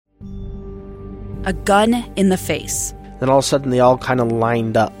a gun in the face. Then all of a sudden, they all kind of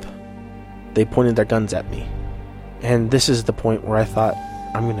lined up. They pointed their guns at me. And this is the point where I thought,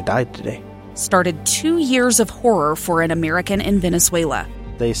 I'm going to die today. Started 2 years of horror for an American in Venezuela.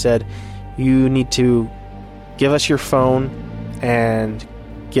 They said, you need to give us your phone and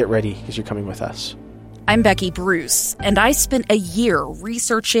get ready because you're coming with us. I'm Becky Bruce, and I spent a year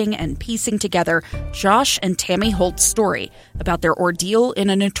researching and piecing together Josh and Tammy Holt's story about their ordeal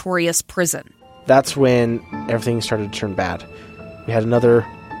in a notorious prison. That's when everything started to turn bad. We had another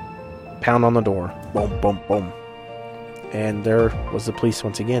pound on the door. Boom, boom, boom. And there was the police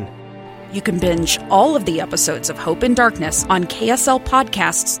once again. You can binge all of the episodes of Hope in Darkness on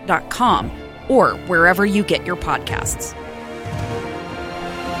KSLpodcasts.com or wherever you get your podcasts.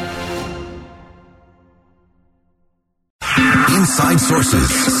 Inside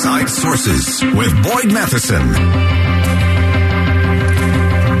Sources with Boyd Matheson.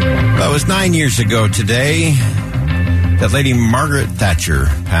 Well, it was 9 years ago today that Lady Margaret Thatcher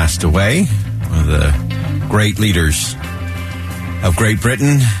passed away, one of the great leaders of Great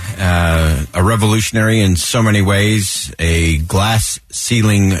Britain, a revolutionary in so many ways, a glass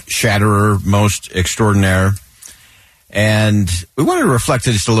ceiling shatterer, most extraordinaire. And we want to reflect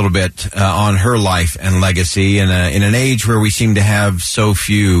just a little bit on her life and legacy in an age where we seem to have so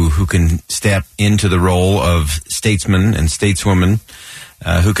few who can step into the role of statesman and stateswoman,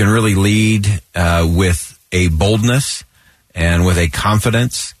 who can really lead with a boldness and with a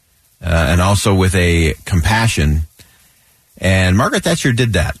confidence and also with a compassion. And Margaret Thatcher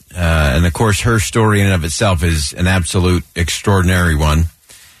did that. And, of course, her story in and of itself is an absolute extraordinary one.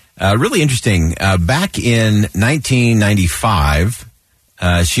 Really interesting. Back in 1995,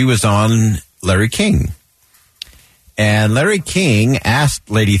 she was on Larry King. And Larry King asked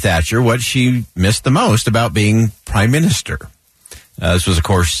Lady Thatcher what she missed the most about being prime minister. This was, of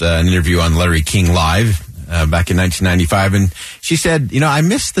course, an interview on Larry King Live back in 1995. And she said, I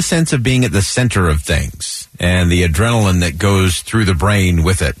miss the sense of being at the center of things and the adrenaline that goes through the brain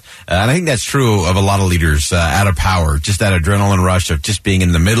with it. And I think that's true of a lot of leaders out of power, just that adrenaline rush of just being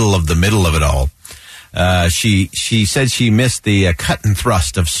in the middle of it all. She said she missed the cut and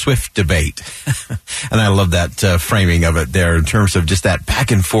thrust of swift debate. And I love that framing of it there in terms of just that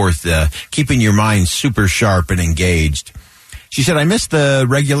back and forth, keeping your mind super sharp and engaged. She said, I missed the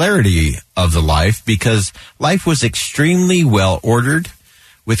regularity of the life because life was extremely well ordered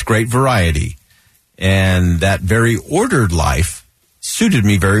with great variety. And that very ordered life suited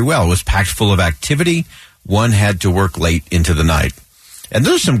me very well. It was packed full of activity. One had to work late into the night. And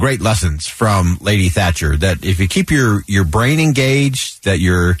those are some great lessons from Lady Thatcher, that if you keep your brain engaged, that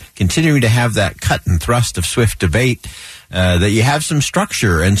you're continuing to have that cut and thrust of swift debate, that you have some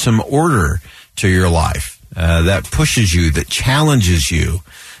structure and some order to your life, that pushes you, that challenges you,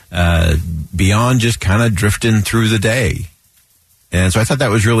 beyond just kind of drifting through the day. And so I thought that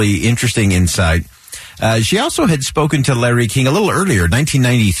was really interesting insight. She also had spoken to Larry King a little earlier,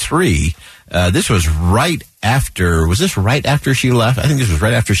 1993. This was right after, was this right after she left? I think this was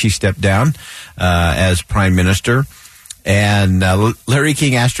right after she stepped down as prime minister. And Larry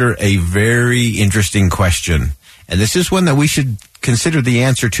King asked her a very interesting question. And this is one that we should consider the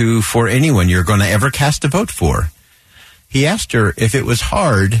answer to for anyone you're going to ever cast a vote for. He asked her if it was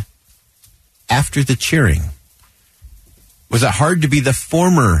hard after the cheering. Was it hard to be the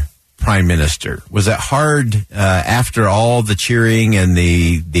former prime minister? Was it hard after all the cheering and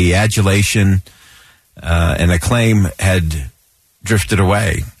the adulation and acclaim had drifted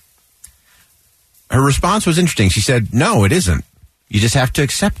away? Her response was interesting. She said, no, it isn't. You just have to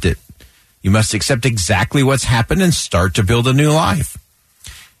accept it. You must accept exactly what's happened and start to build a new life.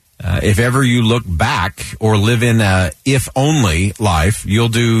 If ever you look back or live in a if-only life, you'll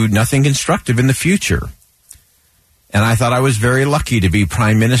do nothing constructive in the future. And I thought I was very lucky to be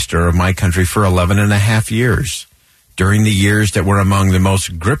prime minister of my country for 11 and a half years, during the years that were among the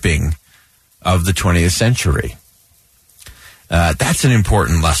most gripping of the 20th century. That's an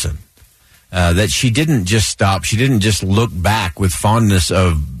important lesson. That she didn't just stop. She didn't just look back with fondness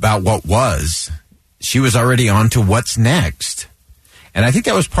about what was. She was already on to what's next. And I think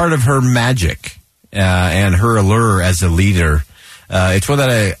that was part of her magic and her allure as a leader. It's one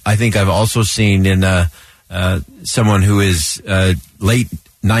that I think I've also seen in someone who is late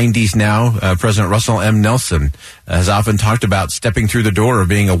 90s now. President Russell M. Nelson has often talked about stepping through the door of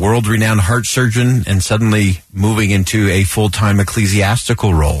being a world-renowned heart surgeon and suddenly moving into a full-time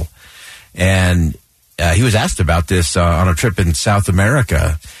ecclesiastical role. And he was asked about this on a trip in South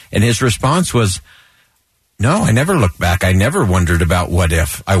America, and his response was, no, I never looked back. I never wondered about what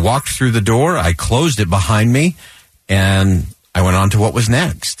if. I walked through the door, I closed it behind me, and I went on to what was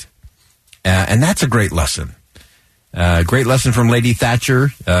next. And that's a great lesson. Great lesson from Lady Thatcher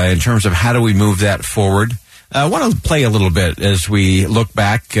in terms of how do we move that forward. I want to play a little bit as we look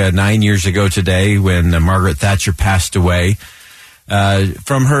back 9 years ago today when Margaret Thatcher passed away.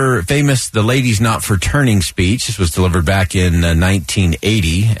 From her famous The Ladies Not for Turning speech. This was delivered back in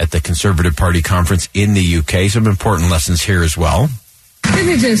 1980 at the Conservative Party conference in the UK. Some important lessons here as well. If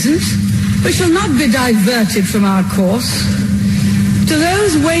it isn't, we shall not be diverted from our course. To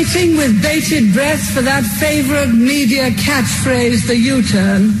those waiting with bated breath for that favourite media catchphrase, the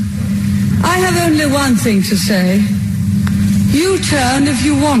U-turn, I have only one thing to say. U-turn if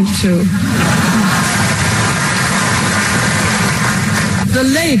you want to. The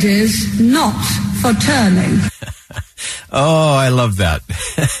ladies not for turning. Oh, I love that.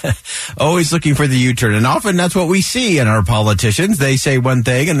 Always looking for the U-turn. And often that's what we see in our politicians. They say one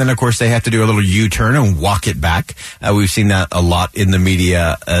thing, and then, of course, they have to do a little U-turn and walk it back. We've seen that a lot in the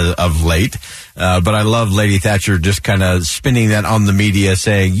media of late. But I love Lady Thatcher just kind of spinning that on the media,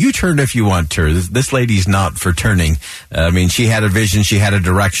 saying, U-turn if you want to. This lady's not for turning. I mean, she had a vision, she had a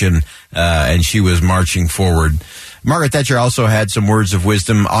direction, and she was marching forward. Margaret Thatcher also had some words of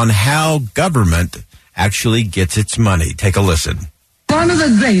wisdom on how government actually gets its money. Take a listen. One of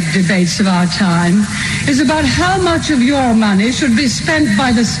the great debates of our time is about how much of your money should be spent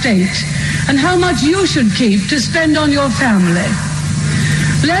by the state and how much you should keep to spend on your family.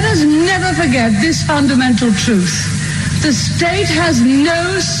 Let us never forget this fundamental truth. The state has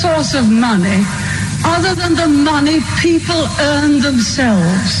no source of money other than the money people earn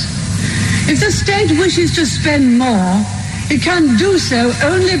themselves. If the state wishes to spend more, it can do so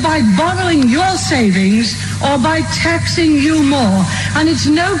only by borrowing your savings or by taxing you more. And it's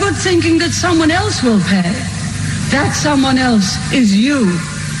no good thinking that someone else will pay. That someone else is you.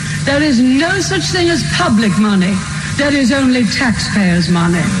 There is no such thing as public money. There is only taxpayers'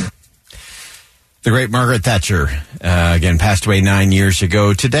 money. The great Margaret Thatcher, again, passed away 9 years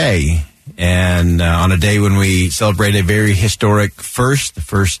ago today. And on a day when we celebrate a very historic the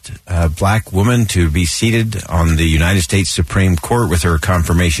first black woman to be seated on the United States Supreme Court with her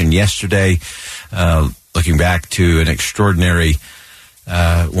confirmation yesterday, looking back to an extraordinary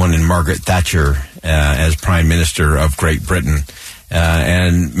one in Margaret Thatcher as Prime Minister of Great Britain.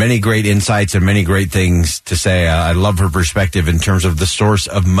 And many great insights and many great things to say. I love her perspective in terms of the source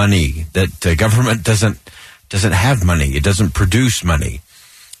of money, that government doesn't have money. It doesn't produce money.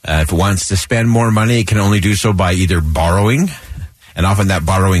 If it wants to spend more money, it can only do so by either borrowing, and often that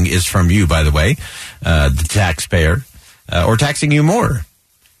borrowing is from you, by the way, the taxpayer, or taxing you more.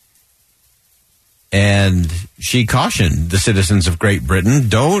 And she cautioned the citizens of Great Britain,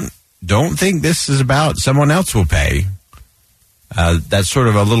 don't think this is about someone else will pay. That's sort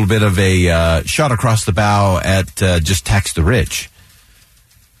of a little bit of a shot across the bow at just tax the rich,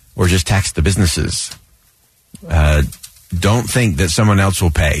 or just tax the businesses. Don't think that someone else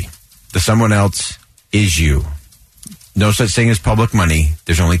will pay. The someone else is you. No such thing as public money.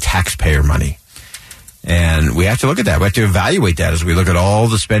 There's only taxpayer money. And we have to look at that. We have to evaluate that as we look at all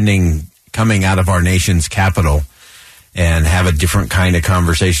the spending coming out of our nation's capital and have a different kind of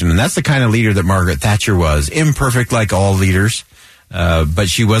conversation. And that's the kind of leader that Margaret Thatcher was. Imperfect like all leaders, but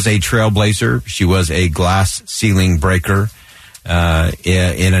she was a trailblazer. She was a glass ceiling breaker.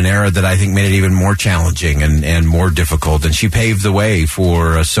 In an era that I think made it even more challenging and more difficult. And she paved the way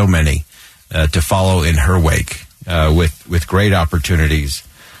for so many to follow in her wake with great opportunities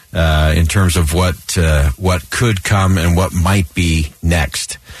in terms of what could come and what might be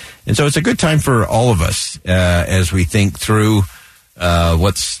next. And so it's a good time for all of us as we think through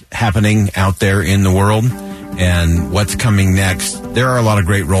what's happening out there in the world and what's coming next. There are a lot of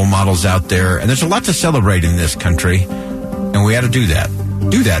great role models out there, and there's a lot to celebrate in this country. And we ought to do that.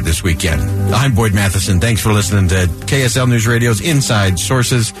 Do that this weekend. I'm Boyd Matheson. Thanks for listening to KSL News Radio's Inside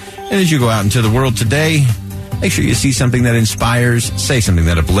Sources. And as you go out into the world today, make sure you see something that inspires, say something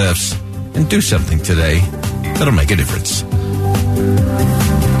that uplifts, and do something today that'll make a difference.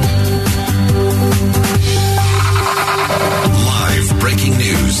 Live breaking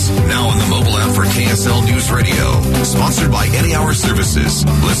news. Now on the mobile app for KSL News Radio. Sponsored by Any Hour Services.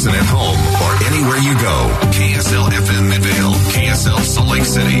 Listen at home or anywhere you go. KSL FM Midvale. KSL Salt Lake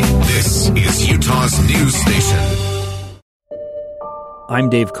City. This is Utah's news station. I'm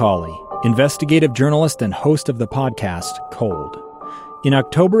Dave Cawley, investigative journalist and host of the podcast Cold. In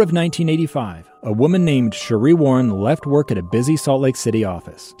October of 1985, a woman named Cherie Warren left work at a busy Salt Lake City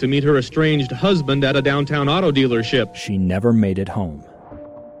office to meet her estranged husband at a downtown auto dealership. She never made it home.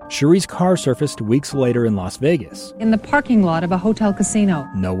 Cherie's car surfaced weeks later in Las Vegas. In the parking lot of a hotel casino.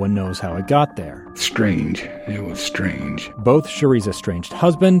 No one knows how it got there. Strange. It was strange. Both Cherie's estranged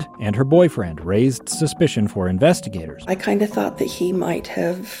husband and her boyfriend raised suspicion for investigators. I kind of thought that he might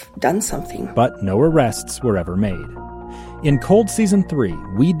have done something. But no arrests were ever made. In Cold Season 3,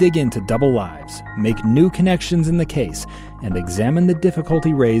 we dig into double lives, make new connections in the case, and examine the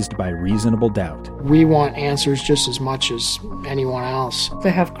difficulty raised by reasonable doubt. We want answers just as much as anyone else. They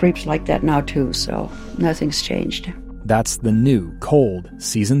have creeps like that now too, so nothing's changed. That's the new Cold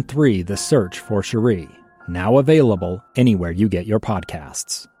Season 3, The Search for Cherie, now available anywhere you get your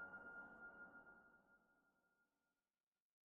podcasts.